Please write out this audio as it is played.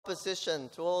proposition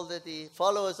to all the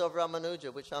followers of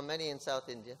Ramanuja, which are many in South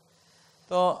India.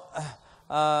 তো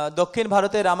দক্ষিণ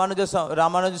ভারতে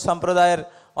রামানুজ সম্প্রদায়ের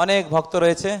অনেক ভক্ত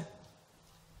রয়েছে।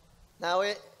 Now,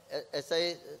 as they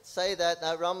say that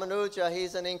now Ramanuja,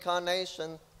 he's an incarnation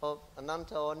of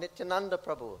Ananta or Nityananda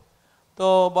Prabhu. তো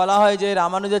বলা হয় যে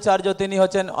রামানুজাচার্য তিনি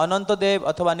হচ্ছেন অনন্তদেব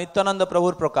অথবা নিত্যানন্দ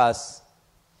প্রভুর প্রকাশ।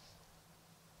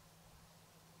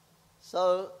 So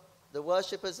the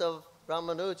worshippers of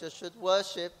Ramanuja should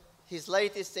worship his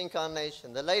latest incarnation.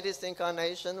 The latest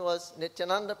incarnation was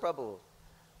Nityananda Prabhu.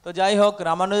 তো যাই হোক,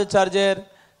 রামানুজাচার্যের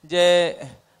যে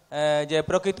যে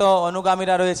প্রকৃত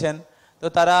অনুগামীরা রয়েছেন, তো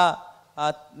তারা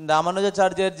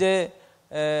রামানুজাচার্যের যে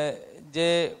যে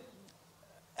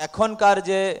এখনকার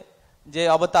যে যে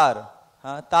অবতার,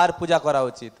 তার পূজা করা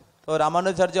উচিত। তো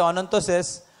রামানুজাচার্য অনন্ত শেষ,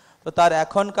 তো তার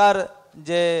এখনকার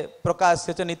যে প্রকাশ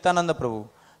হচ্ছে নিত্যানন্দ প্রভু,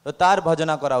 তো তার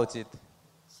ভজনা করা উচিত।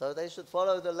 So they should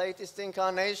follow the latest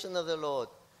incarnation of the Lord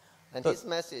and his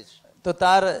message. তো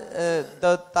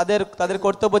তাদের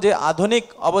কর্তব্য যে আধুনিক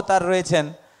অবতার রয়েছেন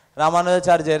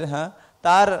রামানুজাচার্যের,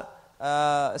 তার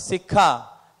শিক্ষা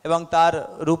এবং তার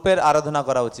রূপের আরাধনা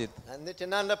করা উচিত। And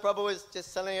Nityananda Prabhu is just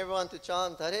telling everyone to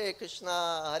chant Hare Krishna,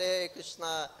 Hare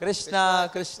Krishna, Krishna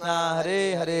Krishna, Hare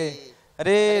Hare,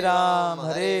 Hare Ram,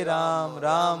 Hare Ram,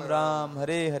 Ram Ram,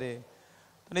 Hare Hare।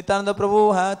 Nityananda প্রভু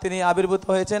তিনি আবির্ভূত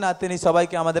হয়েছেন আর তিনি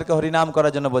সবাইকে আমাদেরকে হরিনাম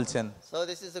করার জন্য বলছেন। So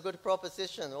this is a good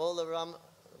proposition. All the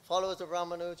followers of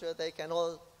Ramanuja, they can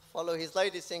all follow his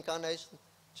latest incarnation,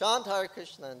 chant Hare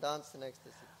Krishna and dance in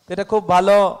ecstasy. এটা খুব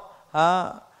ভালো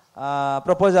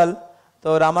প্রপোজাল। তো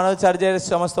রামানুজাচার্যের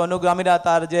সমস্ত অনুগামীরা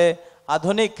তার যে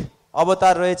আধুনিক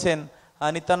অবতার রয়েছেন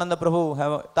নিত্যানন্দ প্রভু,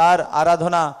 তার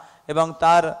আরাধনা এবং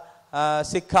তার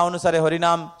শিক্ষা অনুসারে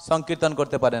হরিনাম সংকীর্তন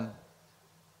করতে পারেন।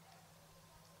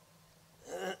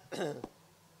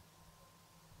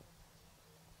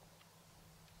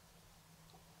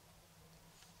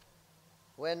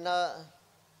 When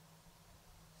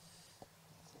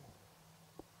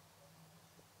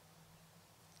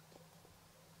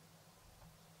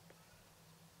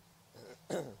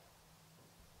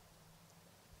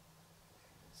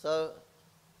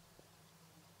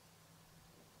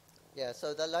so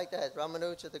they're like that.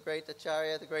 Ramanuja, the great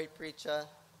Acharya, the great preacher.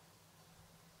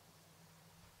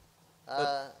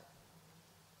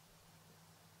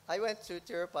 I went to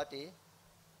Tirupati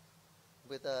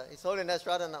with His Holiness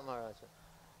Radhanath Maharaj.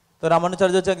 তো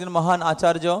রামানুজাচার্য হচ্ছে একজন মহান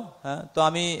আচার্য। তো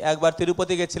আমি একবার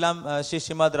তিরুপতি গেছিলাম শ্রী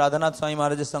শ্রীমৎ রাধানাথ স্বামী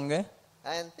মহারাজের সঙ্গে।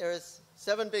 And there is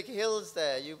 7 big hills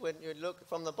there. When you look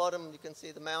from the bottom, you can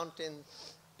see the mountain,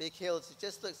 big hills. It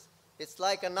just looks, it's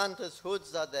like Ananta's hoods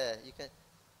are there. You can,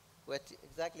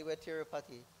 exactly where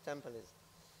Tirupati temple is.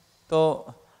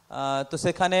 তো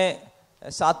সেখানে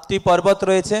 7টি পর্বত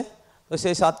রয়েছে। তো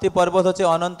সেই 7টি পর্বত হচ্ছে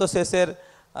অনন্ত শেষের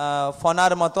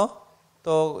ফনার মতো।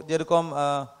 তো যেরকম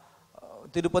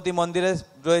তিরুপতি মন্দিরে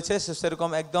রয়েছে সেরকম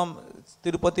একদম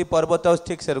তিরুপতি পর্বতও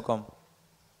ঠিক সেরকম।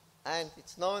 And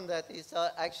it's known that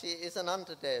actually is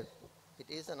Anantadev. It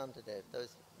is Anantadev,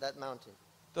 that mountain.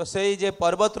 তো সেই যে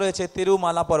পর্বত রয়েছে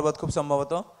তিরুমালা পর্বত খুব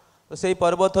সম্ভবত, তো সেই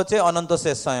পর্বত হচ্ছে অনন্ত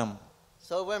শেষ স্বয়ং।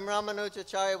 So when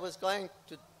Ramanujacharya was going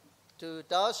to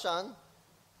darshan,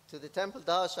 to the temple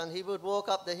darshan, he would walk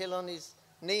up the hill on his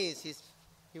knees.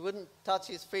 He wouldn't touch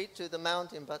his feet to the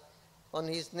mountain, but on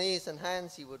his knees and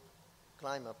hands he would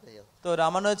climb up the hill. তো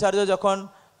রামানুজাচার্য যখন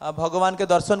ভগবানকে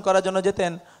দর্শন করার জন্য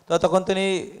যেতেন, তো তখন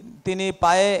তিনি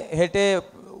পায়ে হেঁটে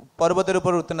পর্বতের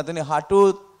উপর উঠতেন না, তিনি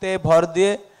হাঁটুতে ভর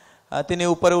দিয়ে তিনি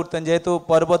উপরে উঠতেন, যেহেতু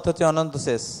পর্বত হচ্ছে অনন্ত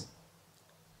শেষ।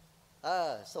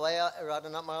 So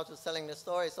Radhanath Maharaj was telling the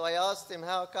story. So I asked him,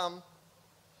 how come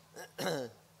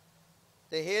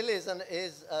the hill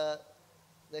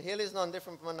is non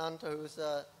different from Ananta, who's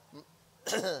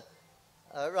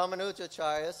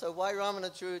Ramanujacharya. So why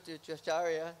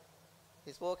Ramanujacharya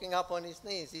is walking up on his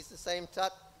knees? He's the same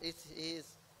he's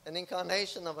an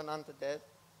incarnation of Anantadev.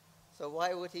 So why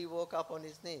would he walk up on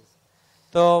his knees?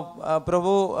 তো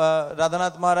প্রভু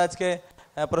রাধানাথ মহারাজকে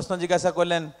প্রশ্ন জিজ্ঞাসা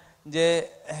করলেন যে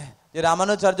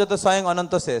রামানুজাচার্য তো স্বয়ং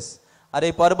অনন্ত শেষ, আর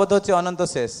এই পর্বত হচ্ছে অনন্ত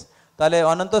শেষ, তাহলে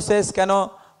অনন্ত শেষ কেন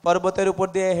পর্বতের উপর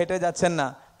দিয়ে হেঁটে যাচ্ছেন না,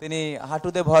 তিনি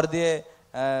হাঁটুতে ভর দিয়ে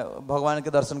ভগবানকে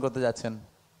দর্শন করতে যাচ্ছেন?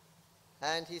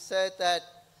 And he said that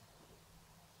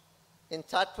in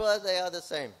tattva they are the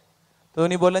same. তো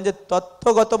উনি বললেন যে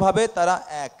তত্ত্বগতভাবে তারা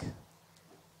এক,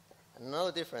 no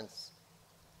difference.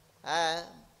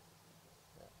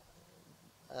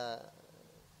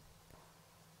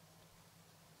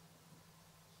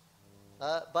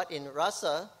 But in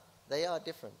rasa they are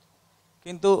different.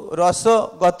 কিন্তু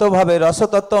রসগতভাবে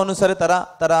রসতত্ত্ব অনুসারে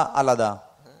তারা আলাদা।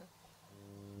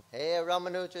 Hey,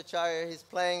 Ramanujacharya, he's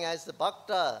playing as the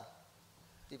bhakta.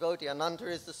 devotee. Ananta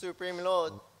is the Supreme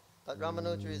Lord, but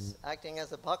Ramanuja is acting as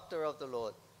a bhakta of the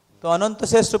Lord. তো অনন্ত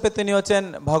শেষ রূপে তিনি হচ্ছেন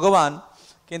ভগবান,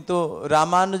 কিন্তু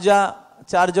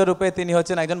রামানুজাচার্য রূপে তিনি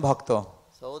হচ্ছেন একজন ভক্ত।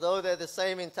 So although they're the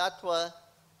same in tattva,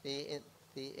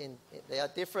 they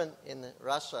are different in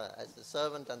Rasa as the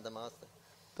servant and the master.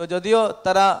 তো যদিও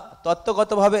তারা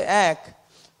তত্ত্বগতভাবে এক,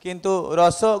 কিন্তু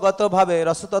রসগতভাবে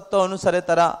রসতত্ত্ব অনুসারে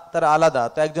তারা আলাদা।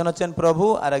 তো একজন হচ্ছেন প্রভু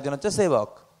আর একজন হচ্ছে সেবক।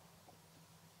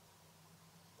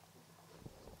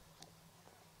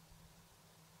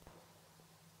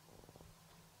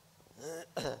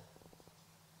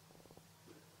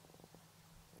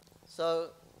 So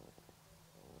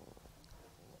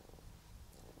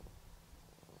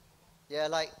yeah,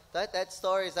 like that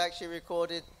story is actually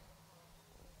recorded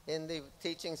in the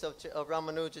teachings of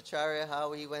Ramanujacharya, how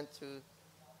he went to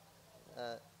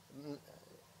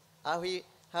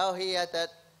how he had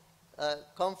that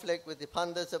conflict with the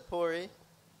Pandits of Puri,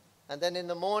 and then in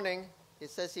the morning it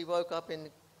says he woke up in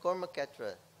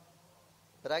Kormaketra.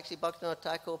 But actually Bhaktivinoda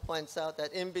Thakur points out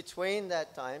that in between that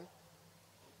time,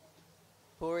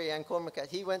 Puri and Kormaketra,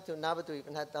 he went to Navadvip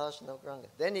and had darshan of Gauranga.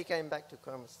 Then he came back to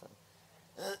Karmastan.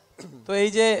 তো এই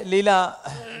যে লীলা,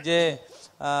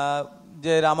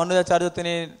 যে রামানুজাচার্য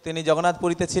তিনি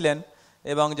জগন্নাথপুরীতে ছিলেন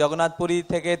এবং জগন্নাথপুরী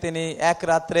থেকে তিনি এক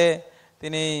রাত্রে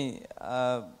তিনি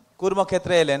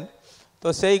কুর্মক্ষেত্রে এলেন। তো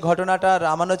সেই ঘটনাটা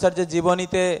রামানুজাচার্যের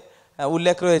জীবনীতে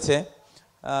উল্লেখ রয়েছে।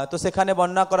 তো সেখানে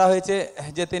বর্ণনা করা হয়েছে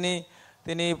যে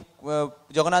তিনি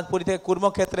জগন্নাথপুরী থেকে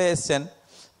কুর্মক্ষেত্রে এসছেন।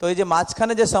 তো এই যে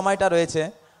মাঝখানে যে সময়টা রয়েছে,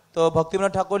 তো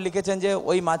ভক্তিবিনোদ ঠাকুর লিখেছেন যে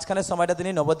ওই মাঝখানের সময়টা তিনি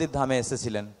নবদ্বীপ ধামে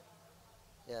এসেছিলেন।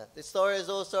 Yeah, the story is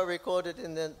also recorded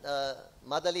in the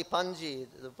Madali Panji,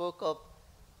 the book of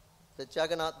the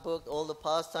Jagannath book. All the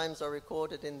pastimes are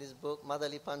recorded in this book,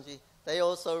 Madali Panji. They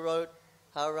also wrote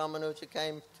how Ramanuja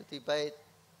came to Tibet,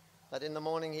 but in the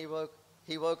morning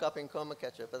he woke up in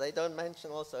Kormaketra. But they don't mention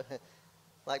also,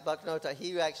 like Bhaktivinoda, he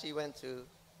actually went to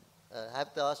have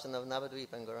darshan of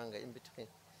Navadvip and Gauranga in between.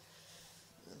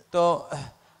 তো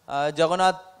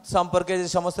জগন্নাথ সম্পর্কে যে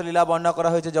সমস্ত লীলা বর্ণনা করা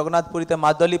হয়েছে, জগন্নাথপুরীতে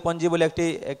মাদলি পঞ্জি বলে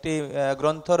একটি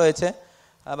গ্রন্থ রয়েছে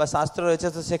বা শাস্ত্র রয়েছে।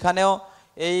 তো সেখানেও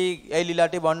এই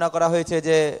লীলাটি বর্ণনা করা হয়েছে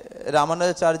যে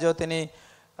রামানুজাচার্য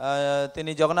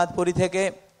তিনি জগন্নাথপুরী থেকে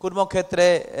কুর্মক্ষেত্রে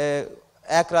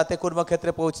এক রাতে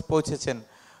কুর্মক্ষেত্রে পৌঁছেছেন।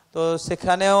 তো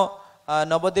সেখানেও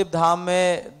নবদ্বীপ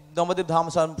ধাম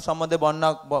সম্বন্ধে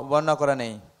বর্ণনা করা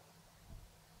নেই।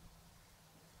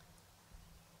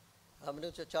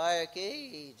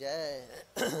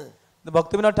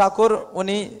 ভক্তিবিনোদ ঠাকুর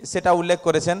উনি সেটা উল্লেখ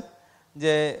করেছেন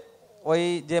যে ওই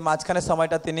যে মাঝখানের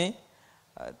সময়টা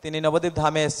তিনি নবদ্বীপ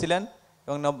ধামে এসেছিলেন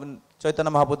এবং চৈতন্য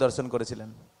মহাপ্রভু দর্শন করেছিলেন।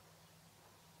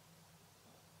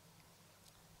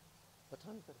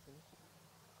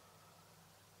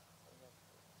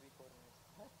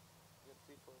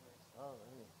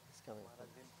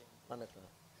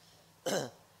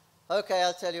 Okay,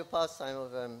 I'll tell you a pastime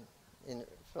of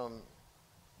from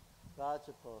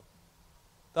Rajapur.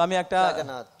 তো আমি একটা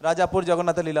রাজাপুর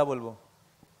জগন্নাথের লীলা বলবো।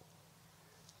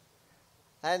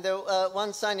 And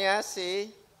one sannyasi,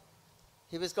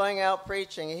 he was going out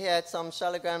preaching. He had some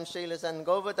Shalagram Shilas and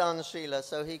Govardhan Shila,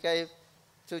 so he gave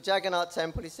to Jagannath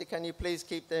temple. He said, "Can you please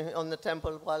keep them on the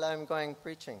temple while I'm going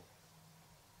preaching?"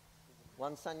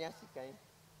 One sannyasi came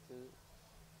to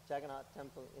Jagannath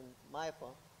temple in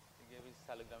Mayapur. He gave his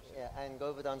Shalagram Shila. Yeah, and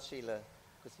Govardhan Shila.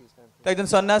 একজন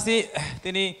সন্ন্যাসী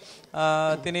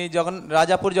তিনি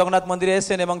রাজাপুর জগন্নাথ মন্দিরে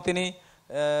এসেছেন এবং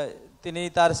তিনি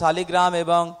তার শালিগ্রাম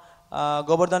এবং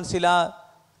গোবর্ধন শিলা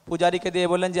পূজারীকে দিয়ে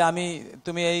বললেন যে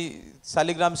তুমি এই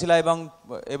শালিগ্রাম শিলা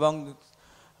এবং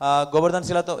গোবর্ধন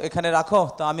শিলা তো এখানে রাখো,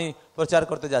 তো আমি প্রচার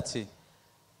করতে যাচ্ছি।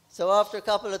 So after a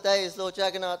couple of days, Lord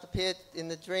Jagannath appeared in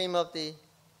the dream of the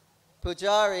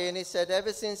pujari, and he said,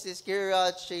 ever since this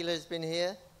Giriraj Shila has been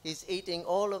here, he's eating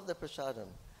all of the prasadam.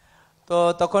 তো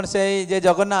তখন সেই যে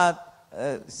জগন্নাথ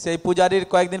সেই পূজারীর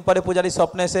কয়েকদিন পরে পূজারী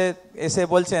স্বপ্নে এসে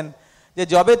বলছেন যে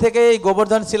যবে থেকে এই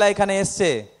গোবর্ধন শিলা এখানে এসছে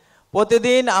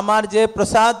প্রতিদিন আমার যে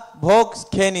প্রসাদ ভোগ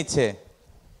খেয়ে নিচ্ছে।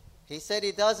 He said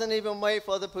he doesn't even wait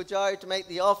for the pujari to make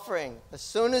the offering. As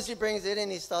soon as he brings it in,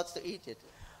 he starts to eat it.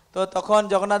 তো তখন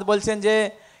জগন্নাথ বলছেন যে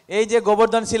এই যে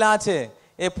গোবর্ধন শিলা আছে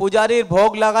এই পূজারীর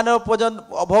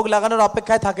ভোগ লাগানোর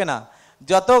অপেক্ষায় থাকে না,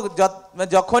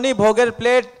 যখনই ভোগের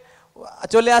প্লেট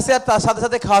চলে আসে আর তার সাথে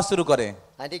সাথে খাওয়া শুরু করে।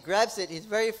 And he grabs it. He's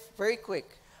very, very quick.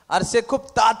 আর সে খুব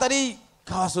তাড়াতাড়ি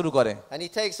খাওয়া শুরু করে। And he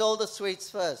takes all the sweets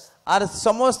first. আর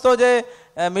সমস্ত যে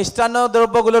মিষ্টান্ন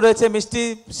দ্রব্যগুলো রয়েছে মিষ্টি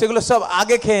সেগুলো সব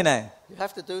আগে খেয়ে নেয়। You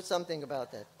have to do something about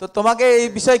that. তো তোমাকে এই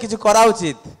বিষয়ে কিছু করা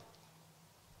উচিত।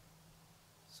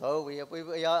 So we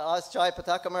asked Jai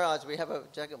Pataka Maharaj. We have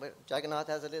Jagannath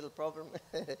has a little problem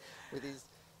with his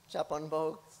chapan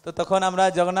bhog. তো তখন আমরা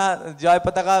জগন্নাথ জয়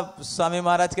পতাকা স্বামী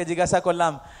মহারাজকে জিজ্ঞাসা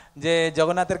করলাম যে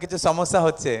জগন্নাথের কিছু সমস্যা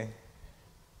হচ্ছে।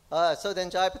 So then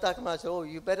Jai Pataka Maharaj said, oh,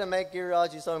 you better make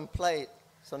Giriraj his own plate.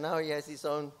 So now he has his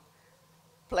own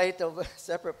plate of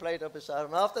separate plate of prasad.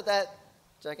 After that,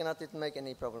 Jagannath didn't make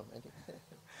any problem.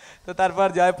 তো তারপর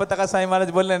জয় পতাকা স্বামী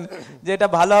মহারাজ বললেন যে এটা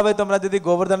ভালো হবে তোমরা যদি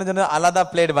গোবর্ধনের জন্য আলাদা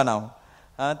প্লেট বানাও,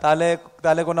 তাহলে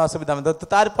তাহলে কোনো অসুবিধা হবে না। তো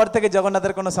তারপর থেকে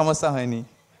জগন্নাথের কোনো সমস্যা হয়নি।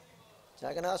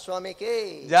 Jagannath Swami ki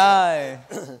Joy.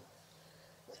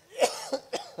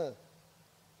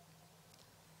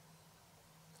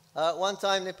 One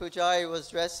time the pujari was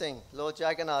dressing Lord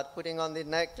Jagannath, putting on the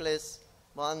necklace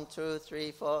 1, 2,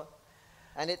 3, 4,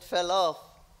 and it fell off.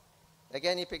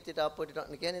 Again he picked it up, put it on,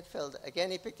 again it fell down. Again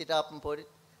he picked it up and put it,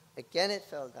 again it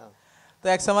fell down. তো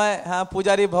এক সময় হ্যাঁ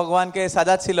পূজারী ভগবানকে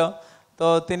সাজাচ্ছিল, তো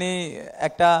তিনি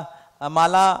একটা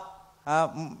মালা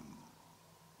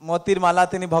মতির মালা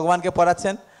তিনি ভগবানকে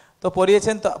পরাচ্ছেন, তো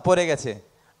পরিয়েছেন তো পরে গেছে,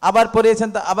 আবার পরিয়েছেন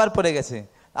তো আবার পরে গেছে,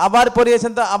 আবার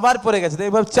পরিয়েছেন তো আবার পরে গেছে, তো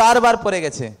এইভাবে 4 বার পরে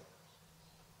গেছে।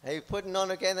 He put it on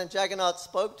again, and Jagannath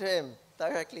spoke to him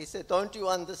directly. He said, don't you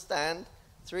understand?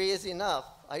 3 is enough.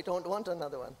 I don't want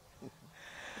another one.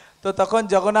 তো তখন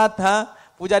জগন্নাথ হ্যাঁ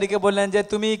পূজারীকে বললেন যে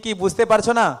তুমি কি বুঝতে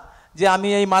পারছো না যে আমি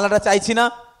এই মালাটা চাইছি না,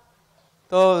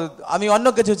 তো আমি অন্য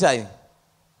কিছু চাই।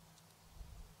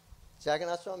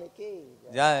 Jagannath Swami ki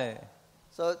Joy.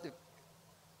 So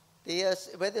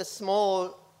where the small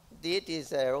deities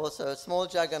there, also small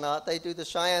Jagannath, they do the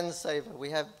Shayan Seva. We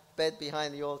have bed behind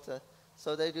the altar, so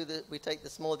we take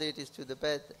the small deities to the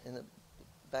bed in the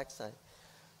backside.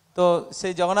 তো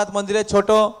সেই জগন্নাথ মন্দিরে ছোট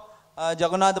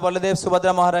জগন্নাথ বলদেব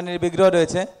সুভদ্রা মহারানীর বিগ্রহ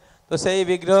রয়েছে, তো সেই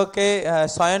বিগ্রহকে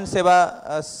শয়ন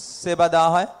সেবা দেওয়া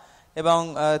হয় এবং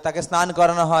তাকে স্নান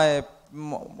করানো হয়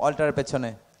অল্টারের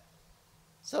পেছনে।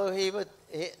 So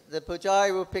the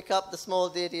pujari would pick up the small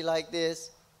deity like this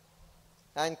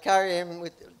and carry him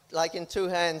with, like in 2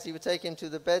 hands. He would take him to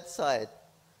the bedside.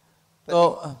 তো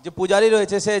যে পূজারি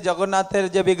রয়েছে সে জগন্নাথের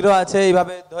যে বিগ্রহ আছে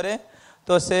এইভাবে ধরে,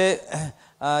 তো সে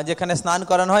যেখানে স্নান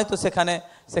করানো হয় তো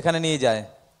সেখানে নিয়ে যায়।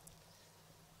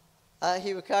 He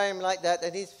would carry him like that,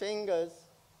 and his fingers,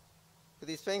 with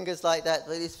his fingers like that,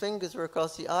 but his fingers were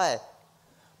across the eye.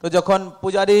 তো যখন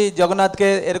পূজারি জগন্নাথকে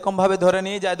এরকম ভাবে ধরে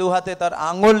নিয়ে যায় 2 হাতে, তার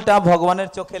আঙ্গুলটা ভগবানের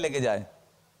চোখে লেগে যায়।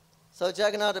 So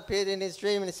Jagannath appeared in his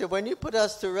dream and he said, when you put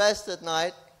us to rest at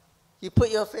night, you put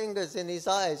your fingers in his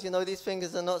eyes. You know, these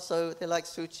fingers are not so, they're like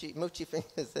moochie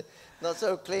fingers, they're not so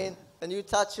clean. And you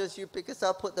touch us, you pick us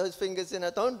up, put those fingers in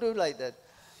it. Don't do like that.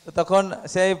 তো তখন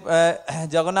সেই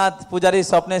জগন্নাথ পূজারি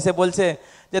স্বপ্নে এসে বলছে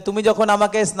যে তুমি যখন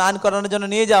আমাকে স্নান করানোর জন্য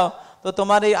নিয়ে যাও, তো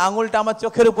তোমার এই আঙুলটা আমার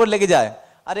চোখের উপর লেগে যায়,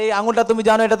 আর এই আঙুলটা তুমি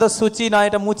জানো এটা তো সূচি নয়,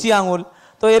 এটা মুচি আঙুল,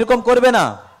 তো এরকম করবে না।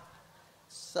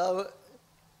 So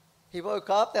he woke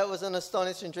up, that was an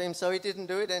astonishing dream, so he didn't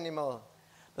do it anymore.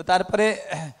 তো তারপরে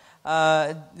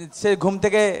সে ঘুম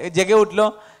থেকে জেগে উঠলো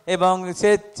এবং সে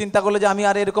চিন্তা করলো যে আমি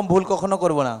আর এরকম ভুল কখনো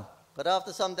করব না। But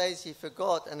after some days he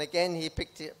forgot, and again he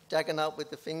picked Jagannath with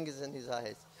the fingers in his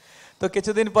eyes. তো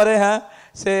কিছুদিন পরে হ্যাঁ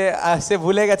সে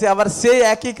ভুলে গেছে, আবার সেই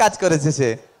একই কাজ করেছে সে।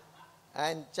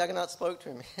 And Jagannath spoke to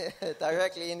him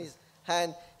directly in his hand.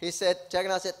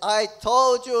 Jagannath said, I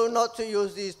told you not to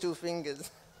use these 2 fingers.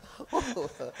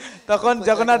 তখন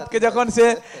জগন্নাথকে যখন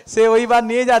সে ওইবার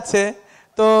নিয়ে যাচ্ছে,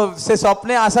 তো সে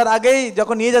স্বপ্নে আসার আগেই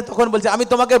যখন নিয়ে যায় তখন বলছে আমি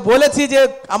তোমাকে বলেছি যে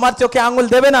আমার চোখে আঙ্গুল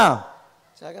দেবে না।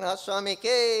 Jagannath Swami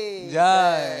ki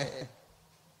jai.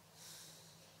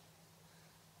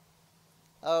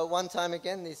 One time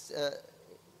again,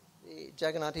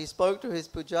 Jagannath, he spoke to his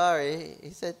pujari.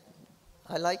 He said,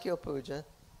 I like your puja.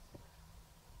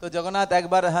 তো জগন্নাথ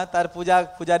একবার হ্যাঁ তার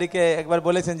পূজারীকে একবার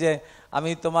বলেছেন যে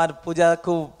আমি তোমার পূজা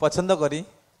খুব পছন্দ করি।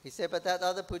 He said, but that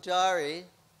other pujari,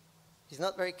 he's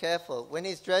not very careful. When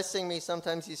he's dressing me,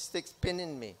 sometimes he sticks pin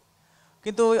in me.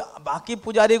 কিন্তু বাকি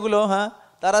পূজারীগুলো হ্যাঁ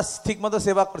তারা ঠিকমতো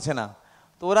সেবা করছে না,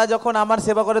 তো ওরা যখন আমার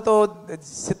সেবা করে তো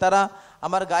তারা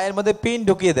আমার গায়ের মধ্যে পিন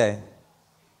ঢুকিয়ে দেয়।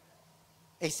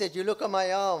 He said, you look at my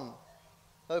arm.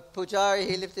 The pujari,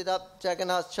 he lifted up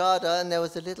Jagannath's chadar and there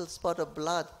was a little spot of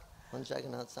blood on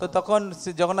Jagannath's arm. তো তখন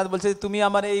জগন্নাথ বলছে তুমি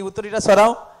আমার এই উত্তরীটা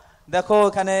সরাও, দেখো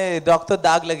এখানে রক্তের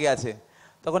দাগ লেগে আছে।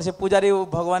 তখন সে পূজারি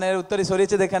ভগবানের উত্তরী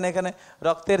সরিয়েছে, দেখেন এখানে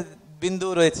রক্তের বিন্দু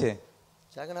রয়েছে।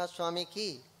 Jagannath Swami ki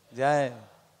Joy.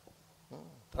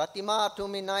 Pratima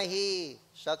tumi nahi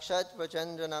Shakshat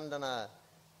Vrajendra Nandana.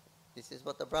 This is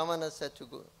what the Brahmana said to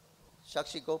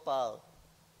Shakshi Gopal.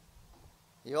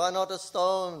 You are not a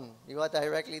stone, you are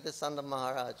directly the son of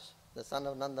Maharaj, the son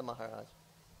of Nanda Maharaj.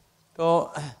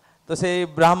 তো সেই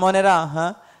ব্রাহ্মণেরা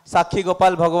হ্যাঁ সাক্ষী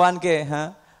গোপাল ভগবানকে হ্যাঁ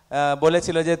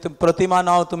বলেছিল যে প্রতিমা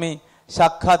নাও তুমি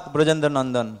সাক্ষাৎ ব্রজেন্দ্র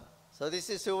নন্দন। So this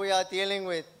is who we are dealing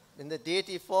with. in the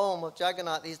deity form of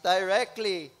Jagannath is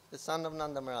directly the son of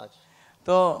Nanda Maharaj.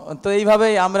 তো তো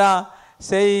এইভাবেই আমরা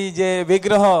সেই যে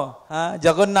বিগ্রহ হ্যাঁ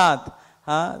জগন্নাথ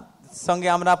হ্যাঁ সঙ্গে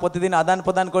আমরা প্রতিদিন আদান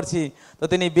প্রদান করছি, তো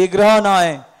তিনি বিগ্রহ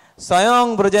নয়, স্বয়ং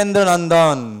ব্রজেন্দ্র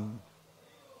নন্দন।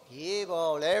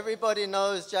 Everybody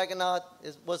knows Jagannath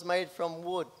was made from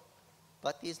wood,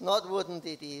 but he's not wooden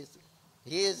deity.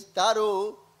 He is Daru,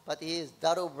 but he is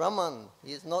Daru Brahman.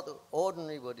 He is not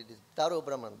ordinary wood, it is Daru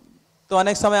Brahman. তো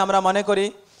অনেক সময় আমরা মনে করি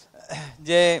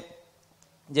যে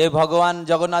যে ভগবান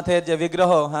জগন্নাথের যে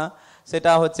বিগ্রহ হ্যাঁ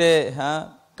সেটা হচ্ছে হ্যাঁ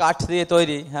কাঠ দিয়ে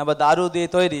তৈরি হ্যাঁ বা দারু দিয়ে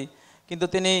তৈরি, কিন্তু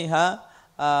তিনি হ্যাঁ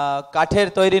কাঠের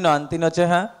তৈরি নন, তিনি হচ্ছে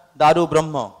হ্যাঁ দারু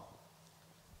ব্রহ্ম।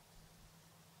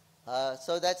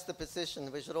 So that's the position.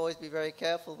 We should always be very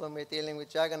careful when we're dealing with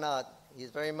Jagannath.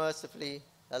 He's very mercifully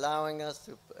allowing us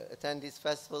to attend his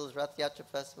festivals, Rath Yatra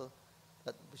festival,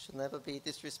 but we should never be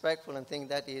disrespectful and think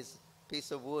that he is a piece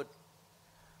of wood.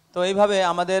 তো এইভাবে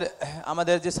আমাদের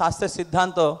আমাদের যে শাস্ত্রের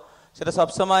সিদ্ধান্ত সেটা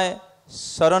সবসময়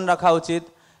স্মরণ রাখা উচিত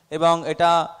এবং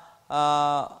এটা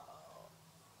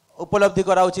উপলব্ধি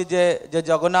করা উচিত যে যে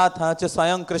জগন্নাথ হচ্ছে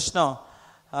স্বয়ং কৃষ্ণ,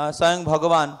 স্বয়ং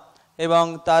ভগবান, এবং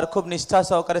তার খুব নিষ্ঠা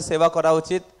সহকারে সেবা করা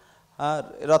উচিত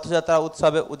রথযাত্রা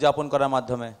উৎসবে উদযাপন করার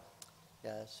মাধ্যমে।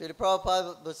 Srila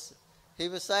Prabhupada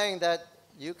was saying that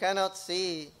you cannot see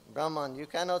Brahman, you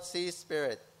cannot see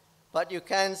spirit, but you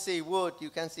can see wood,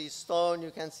 you can see stone,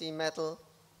 you can see metal,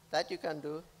 that you can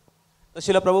do. তো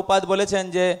শিল প্রভুপাদ বলেছেন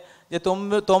যে যে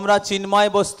তোমরা চিন্ময়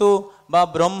বস্তু বা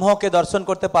ব্রহ্মকে দর্শন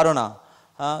করতে পারো না,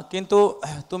 কিন্তু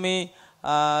তুমি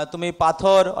তুমি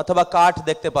পাথর অথবা কাঠ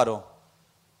দেখতে পারো।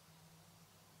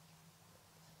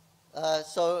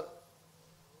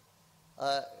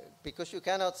 Because you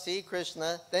cannot see Krishna,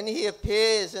 then he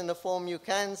appears in the form you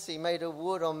can see, made of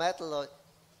wood or metal.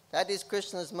 That is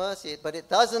Krishna's mercy. But it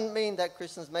doesn't mean that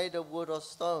Krishna's made of wood or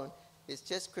stone. It's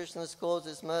just Krishna's cause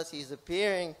his mercy. He's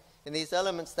appearing in these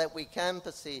elements that we can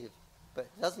perceive. But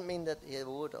it doesn't mean that he is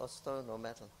wood or stone or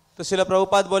metal. তো শিল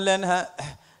প্রভুপাদ বললেন হ্যাঁ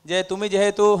যে তুমি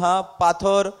যেহেতু হ্যাঁ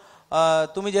পাথর,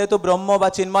 তুমি যেহেতু ব্রহ্ম বা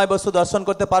চিন্ময় বস্তু দর্শন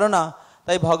করতে পারো না,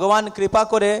 তাই ভগবান কৃপা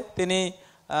করে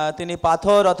তিনি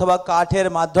পাথর অথবা কাঠের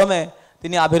মাধ্যমে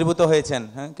তিনি আবির্ভূত হয়েছেন,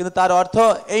 কিন্তু তার অর্থ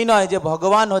এই নয় যে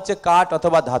ভগবান হচ্ছে কাঠ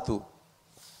অথবা ধাতু।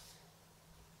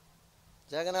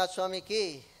 Jagannath Swami ki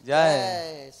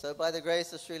jai. So by the grace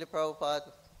of Srila Prabhupada,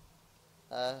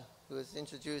 who has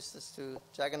introduced us to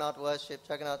Jagannath worship,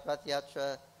 Jagannath Rath Yatra,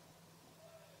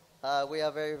 we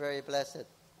are very, very blessed.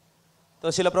 তো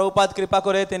শিল প্রভুপাদ কৃপা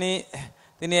করে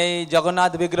তিনি এই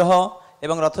জগন্নাথ বিগ্রহ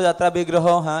এবং রথযাত্রা বিগ্রহ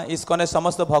হ্যাঁ ইসকনের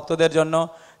সমস্ত ভক্তদের জন্য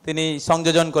তিনি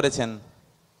সংযোজন করেছেন।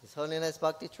 His Holiness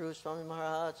Bhakti True Swami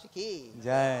Maharaj ki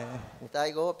jai. Nitai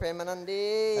Gaur Premanandi.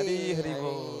 Hari Hari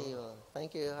Bol.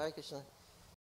 Thank you. Hare Krishna.